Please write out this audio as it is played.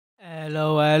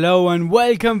Hello, and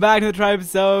welcome back to the Try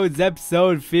Episodes,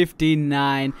 episode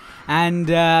 59.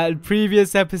 And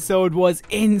previous episode was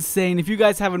insane. If you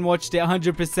guys haven't watched it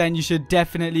 100%, you should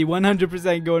definitely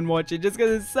 100% go and watch it, just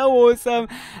because it's so awesome,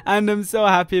 and I'm so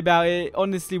happy about it.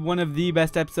 Honestly, one of the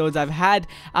best episodes I've had.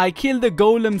 I killed the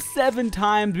golem 7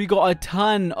 times. We got a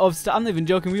ton of stuff. I'm not even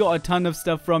joking. We got a ton of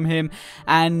stuff from him,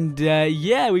 and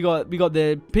yeah, we got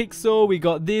the pixel, we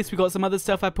got this, we got some other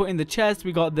stuff I put in the chest,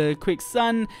 we got the quick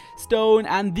sun stone,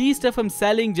 and these stuff I'm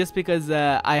selling just because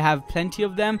I have plenty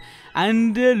of them.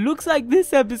 And looks like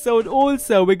this episode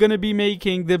also we're gonna be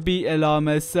making the beetle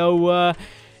armor, so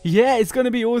yeah, it's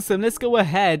gonna be awesome. Let's go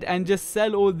ahead and just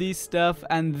sell all these stuff,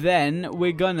 and then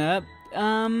we're gonna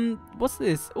what's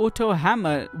this? Auto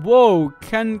hammer. Whoa,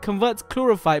 converts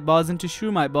chlorophyte bars into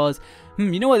shroomite bars.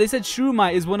 You know what, they said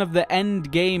shroomite is one of the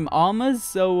end game armors,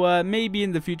 so maybe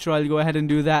in the future I'll go ahead and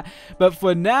do that. But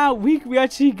for now, we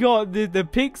actually got the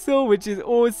pixel, which is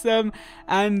awesome.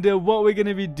 And what we're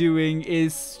gonna be doing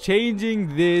is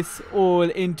changing this all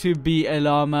into beetle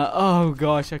armor. Oh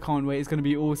gosh, I can't wait. It's gonna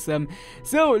be awesome.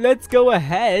 So let's go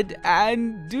ahead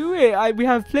and do it. We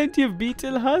have plenty of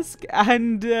beetle husk,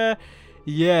 and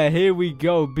yeah, here we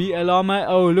go. Beetle armor.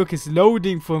 Oh look, it's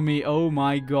loading for me. Oh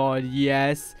my god,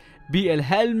 yes. Beetle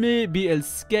helmet, beetle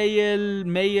scale,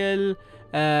 mail,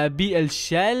 beetle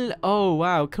shell. Oh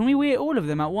wow, can we wear all of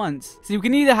them at once? So you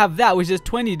can either have that, which is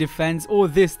 20 defense, or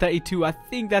this 32. I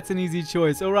think that's an easy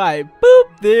choice. Alright,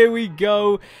 boop, there we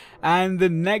go. And the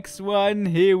next one,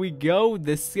 here we go.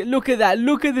 Look at that,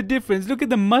 look at the difference. Look at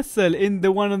the muscle in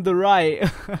the one on the right.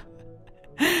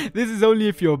 This is only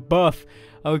if you're buff.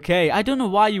 Okay, I don't know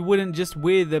why you wouldn't just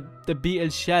wear the beetle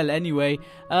shell anyway.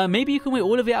 Maybe you can wear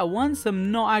all of it at once.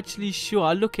 I'm not actually sure.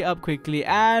 I'll look it up quickly.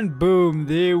 And boom,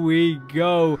 there we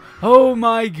go. Oh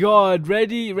my god.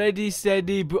 Ready,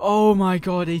 steady. Oh my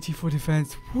god, 84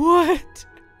 defense. What?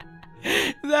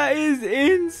 That is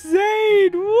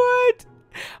insane. What?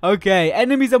 Okay,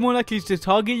 enemies are more likely to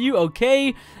target you.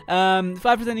 Okay,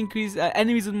 5% increase.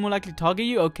 Enemies are more likely to target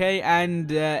you. Okay, and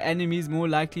enemies more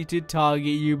likely to target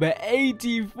you. But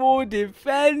 84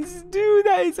 defense, dude,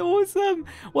 that is awesome.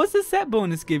 What's the set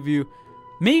bonus give you?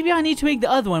 Maybe I need to make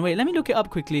the other one. Wait, let me look it up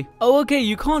quickly. Oh, okay,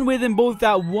 you can't wear them both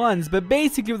at once. But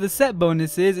basically, what the set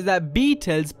bonus is that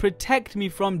beetles protect me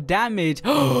from damage.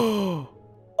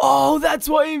 Oh, that's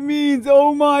what it means.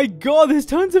 Oh my god, there's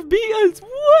tons of beetles.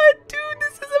 What, dude?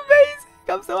 This is amazing.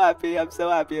 I'm so happy. I'm so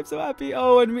happy. I'm so happy.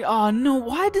 Oh, and oh no,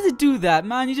 why does it do that,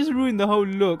 man? You just ruined the whole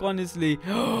look, honestly.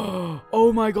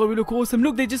 Oh my god, we look awesome.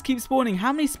 Look, they just keep spawning.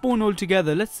 How many spawn all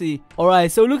together? Let's see.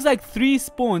 Alright, so it looks like 3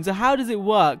 spawn. So how does it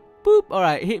work? Boop.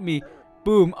 Alright, hit me.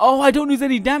 Boom. Oh, I don't lose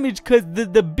any damage because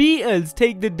the beetles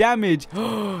take the damage.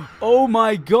 Oh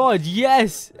my god,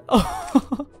 yes.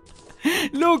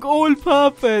 Look, all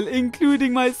purple,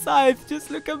 including my scythe. Just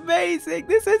look amazing.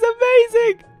 This is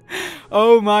amazing.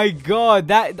 Oh my god,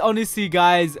 that honestly,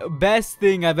 guys, best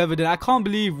thing I've ever done. I can't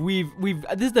believe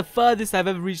this is the furthest I've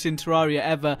ever reached in Terraria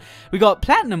ever. We got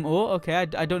platinum ore. Okay,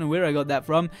 I don't know where I got that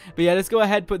from, but yeah, let's go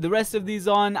ahead, put the rest of these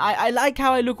on. I like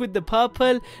how I look with the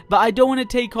purple, but I don't want to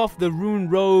take off the rune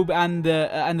robe and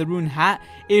the rune hat.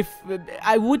 If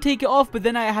I would take it off, but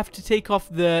then I have to take off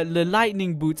the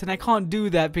lightning boots, and I can't do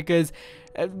that because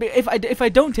if I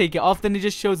don't take it off, then it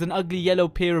just shows an ugly yellow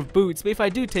pair of boots. But if I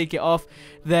do take it off,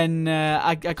 then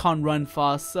I can't run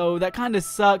fast. So that kind of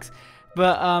sucks.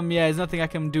 But yeah, there's nothing I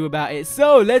can do about it.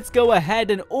 So let's go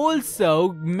ahead and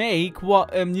also make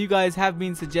what you guys have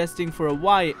been suggesting for a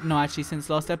while. No, actually, since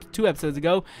last 2 episodes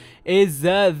ago, is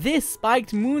this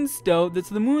spiked moonstone. That's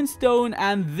the moonstone,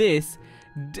 and this.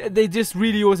 They're just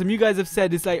really awesome. You guys have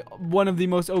said it's like one of the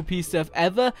most OP stuff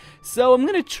ever, so I'm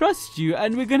gonna trust you,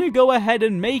 and we're gonna go ahead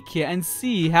and make it and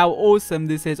see how awesome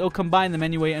this is, or combine them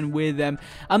anyway and wear them.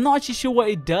 I'm not actually sure what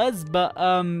it does, but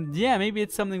yeah, maybe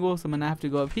it's something awesome. And I have to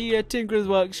go up here, Tinker's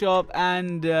Workshop,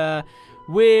 and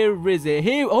where is it?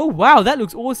 Here. Oh wow, that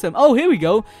looks awesome. Oh, here we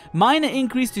go. Minor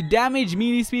increase to damage,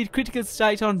 melee speed, critical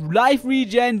strike on, life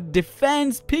regen,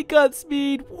 defense, pickup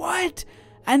speed. What?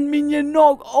 And minion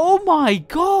knock. Oh my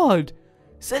god.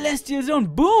 Celestial zone.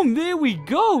 Boom. There we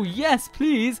go. Yes,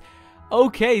 please.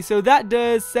 Okay, so that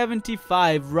does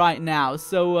 75 right now.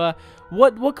 So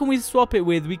what can we swap it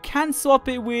with? We can swap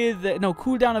it with no,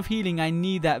 cooldown of healing. I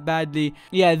need that badly.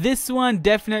 Yeah, this one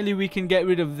definitely we can get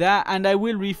rid of that, and I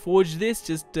will reforge this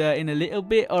just in a little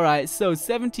bit. All right, so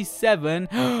 77.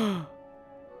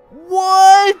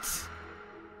 What?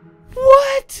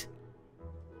 What?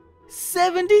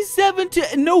 77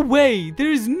 to... No way.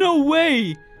 There is no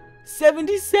way.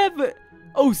 77.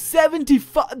 Oh,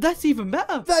 75. That's even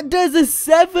better. That does a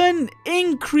 7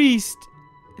 increased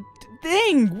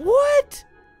thing. What?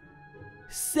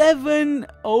 7.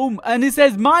 Oh, and it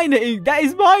says minor ink. That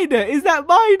is minor. Is that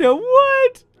minor?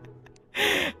 What?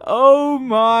 Oh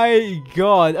my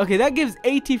god. Okay, that gives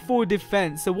 84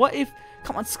 defense. So what if...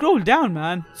 Come on, scroll down,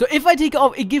 man. So if I take it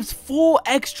off, it gives 4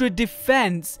 extra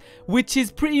defense, which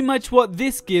is pretty much what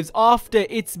this gives after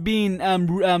it's been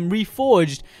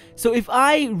reforged. So if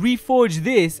I reforge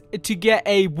this to get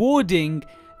a warding,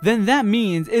 then that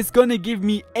means it's gonna give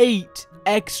me 8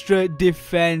 extra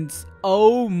defense.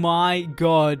 Oh my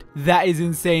god, that is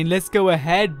insane. Let's go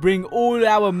ahead, bring all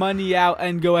our money out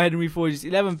and go ahead and reforge this.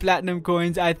 11 platinum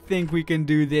coins. I think we can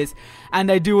do this.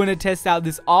 And I do want to test out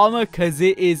this armor because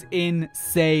it is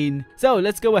insane. So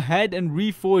let's go ahead and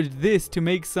reforge this to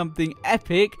make something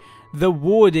epic. The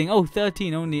warding, oh,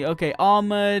 13 only. Okay,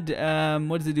 armored,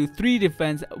 what does it do? 3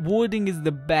 defense. Warding is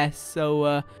the best.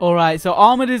 So alright, so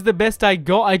armored is the best I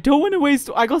got. I don't want to waste.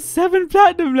 I got 7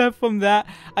 platinum left from that.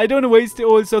 I don't want to waste it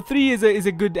all. So 3 is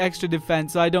a good extra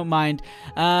defense, so I don't mind.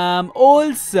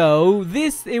 Also,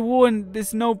 this,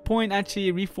 there's no point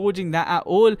actually reforging that at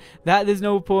all. There's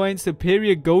no point.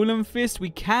 Superior golem fist, we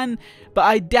can, but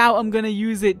I doubt I'm gonna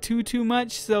use it too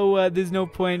much. So there's no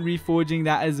point reforging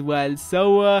that as well.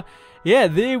 So yeah,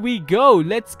 there we go.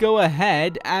 Let's go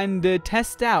ahead and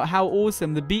test out how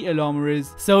awesome the beetle armor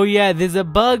is. So yeah, there's a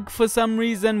bug for some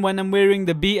reason when I'm wearing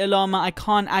the beetle armor. I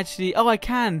can't actually... Oh, I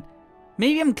can.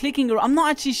 Maybe I'm clicking, or I'm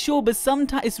not actually sure, but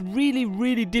sometimes it's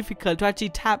really difficult to actually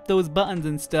tap those buttons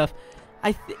and stuff.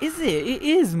 Is it? It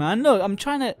is, man. Look, I'm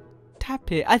trying to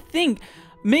tap it. I think...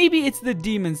 Maybe it's the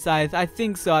demon scythe. I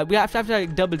think so. We have to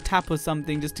like double tap or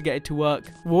something just to get it to work.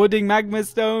 Warding magma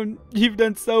stone. You've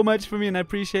done so much for me and I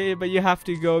appreciate it, but you have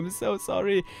to go. I'm so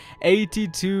sorry.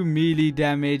 82 melee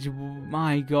damage.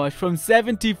 My gosh. From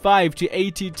 75 to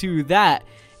 82. That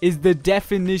is the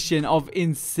definition of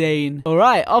insane.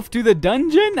 Alright, off to the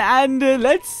dungeon and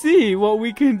let's see what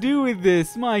we can do with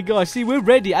this. My gosh, see, we're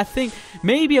ready. I think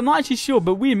maybe, I'm not actually sure,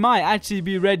 but we might actually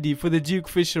be ready for the Duke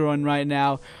Fisher on right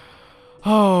now.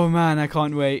 Oh man, I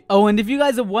can't wait. Oh, and if you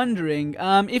guys are wondering,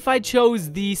 if I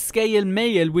chose the scale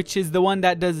mail, which is the one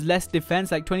that does less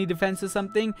defense, like 20 defense or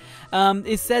something,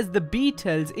 it says the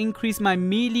beetles increase my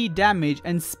melee damage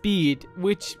and speed,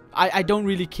 which I don't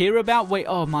really care about. Wait,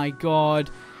 oh my god.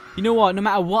 You know what? No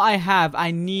matter what I have,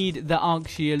 I need the arc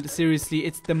shield. Seriously,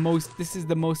 this is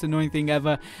the most annoying thing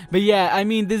ever. But yeah, I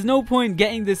mean, there's no point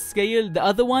getting this scale, the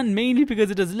other one, mainly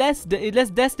because it does less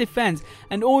defense,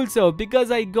 and also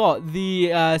because I got the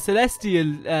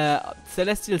celestial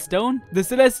stone. The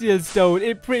celestial stone,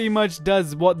 it pretty much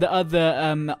does what the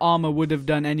other armor would have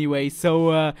done anyway.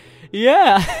 So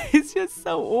yeah, it's just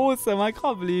so awesome. I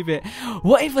can't believe it.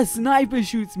 What if a sniper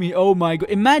shoots me? Oh my god!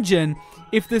 Imagine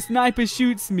if the sniper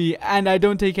shoots me and I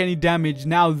don't take any damage.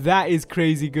 Now that is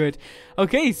crazy good.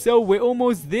 Okay, so we're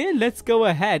almost there. Let's go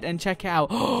ahead and check out.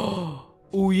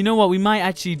 Oh, you know what? We might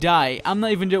actually die. I'm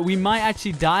not even joking. We might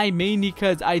actually die mainly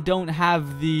because I don't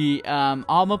have the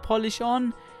armor polish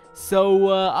on. So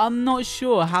I'm not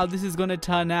sure how this is gonna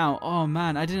turn out. Oh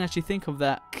man, I didn't actually think of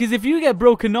that. Because if you get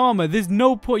broken armor, there's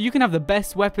no point. You can have the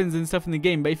best weapons and stuff in the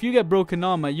game, but if you get broken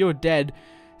armor, you're dead.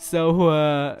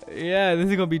 So yeah, this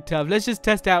is gonna be tough. Let's just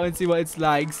test out and see what it's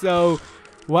like. So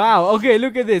wow, okay,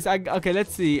 look at this. Okay,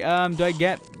 let's see. Do I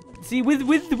get... See,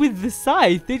 with the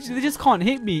scythe, they just can't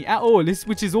hit me at all,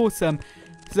 which is awesome.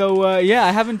 So yeah,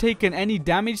 I haven't taken any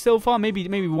damage so far.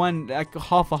 Maybe one, like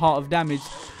half a heart of damage.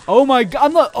 Oh my god,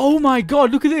 I'm not... Oh my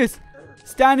god, look at this.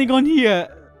 Standing on here.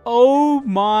 Oh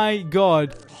my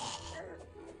god.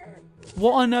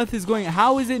 What on earth is going on?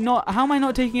 How is it not... How am I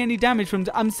not taking any damage from...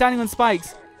 I'm standing on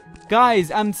spikes.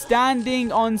 Guys, I'm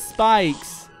standing on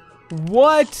spikes.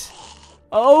 What?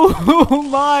 Oh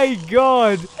my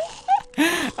god.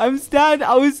 I'm standing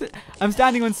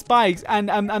on spikes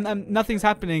and nothing's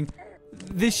happening.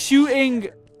 The shooting...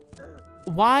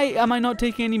 Why am I not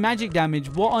taking any magic damage?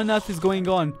 What on earth is going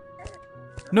on?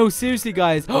 No, seriously,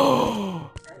 guys. Oh,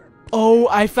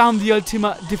 I found the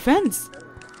ultimate defense.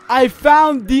 I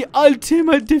found the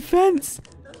ultimate defense.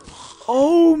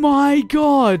 Oh my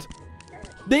god.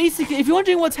 Basically, if you're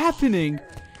wondering what's happening,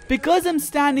 because I'm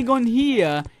standing on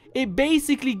here, it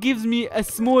basically gives me a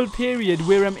small period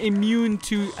where I'm immune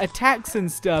to attacks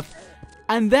and stuff.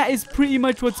 And that is pretty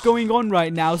much what's going on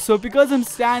right now. So because I'm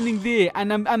standing there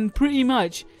and I'm pretty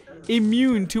much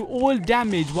immune to all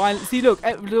damage. While, see, look,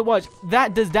 watch,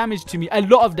 that does damage to me, a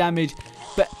lot of damage.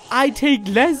 But I take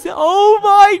less. Oh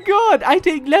my god, I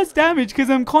take less damage because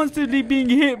I'm constantly being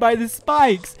hit by the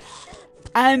spikes.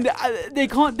 And they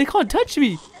can't touch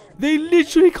me. They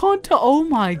literally can't touch. Oh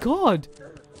my god.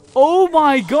 Oh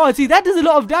my god. See, that does a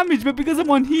lot of damage, but because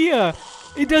I'm on here,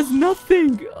 It does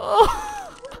nothing. Oh.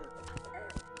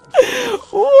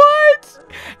 What?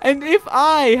 And if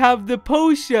I have the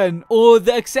potion or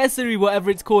the accessory, whatever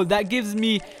it's called, that gives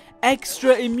me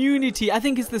extra immunity. I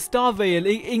think it's the Star Veil.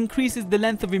 It increases the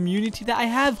length of immunity that I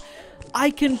have.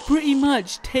 I can pretty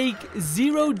much take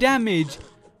 0 damage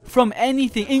from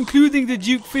anything, including the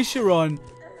Duke Fisheron.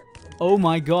 Oh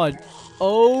my god.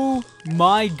 Oh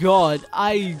my god.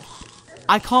 I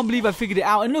can't believe I figured it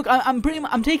out. And look, I'm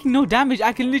taking no damage.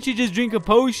 I can literally just drink a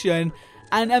potion.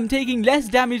 And I'm taking less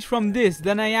damage from this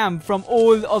than I am from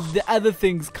all of the other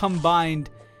things combined.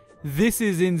 This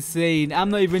is insane. I'm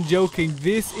not even joking.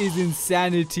 This is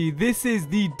insanity. This is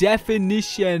the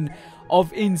definition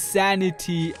of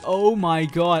insanity. Oh my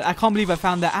god. I can't believe I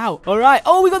found that out. Alright.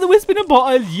 Oh, we got the Whisp in a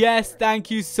bottle. Yes,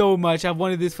 thank you so much. I've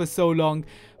wanted this for so long.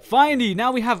 Finally,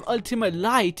 now we have ultimate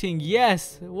lighting.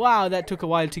 Yes. Wow, that took a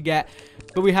while to get.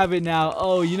 But we have it now.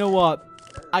 Oh, you know what?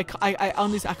 I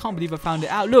honestly, I can't believe I found it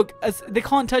out. Look, they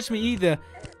can't touch me either.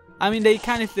 I mean, they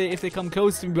can if they come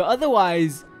close to me, but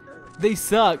otherwise, they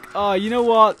suck. Oh, you know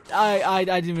what? I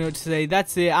didn't even know what to say.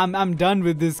 That's it. I'm done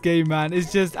with this game, man.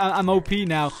 It's just I'm OP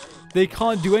now. They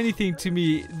can't do anything to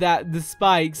me that the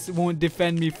spikes won't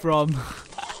defend me from.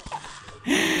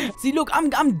 See, look,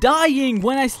 I'm dying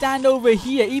when I stand over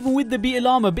here, even with the beetle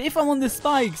armor. But if I'm on the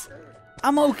spikes,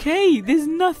 I'm okay. There's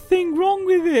nothing wrong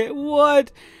with it.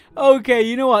 What? Okay,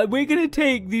 you know what? We're going to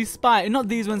take these spikes, not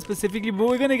these ones specifically, but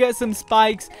we're going to get some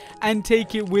spikes and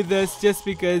take it with us just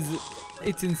because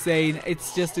it's insane.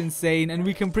 It's just insane. And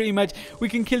we can pretty much, we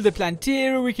can kill the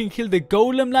Plantera, we can kill the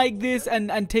Golem like this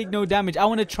and take no damage. I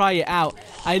want to try it out.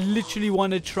 I literally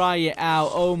want to try it out.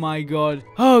 Oh my god.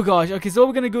 Oh gosh. Okay, so what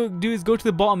we're going to go do is go to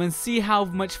the bottom and see how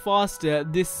much faster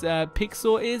this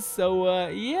Pixel is. So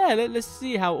yeah, let's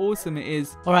see how awesome it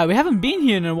is. Alright, we haven't been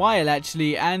here in a while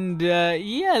actually. And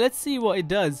yeah, let's see what it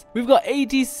does. We've got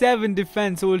 87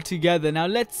 defense altogether. Now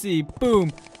let's see.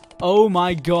 Boom. Oh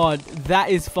my god,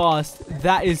 that is fast.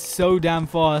 That is so damn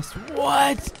fast.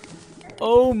 What?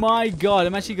 Oh my god,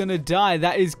 I'm actually gonna die.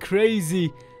 That is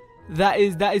crazy. That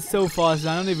is so fast.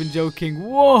 I'm not even joking.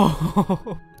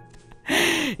 Whoa.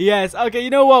 Yes, okay, you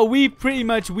know what? We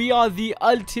are the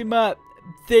ultimate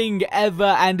thing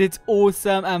ever, and it's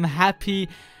awesome. I'm happy.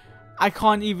 I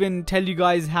can't even tell you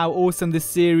guys how awesome this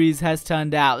series has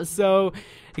turned out. So,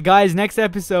 guys, next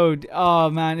episode,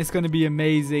 oh man, it's gonna be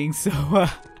amazing. So,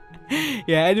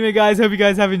 yeah, anyway guys, hope you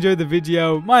guys have enjoyed the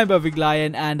video. My Perfect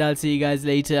Lion, and I'll see you guys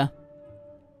later.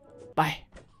 Bye.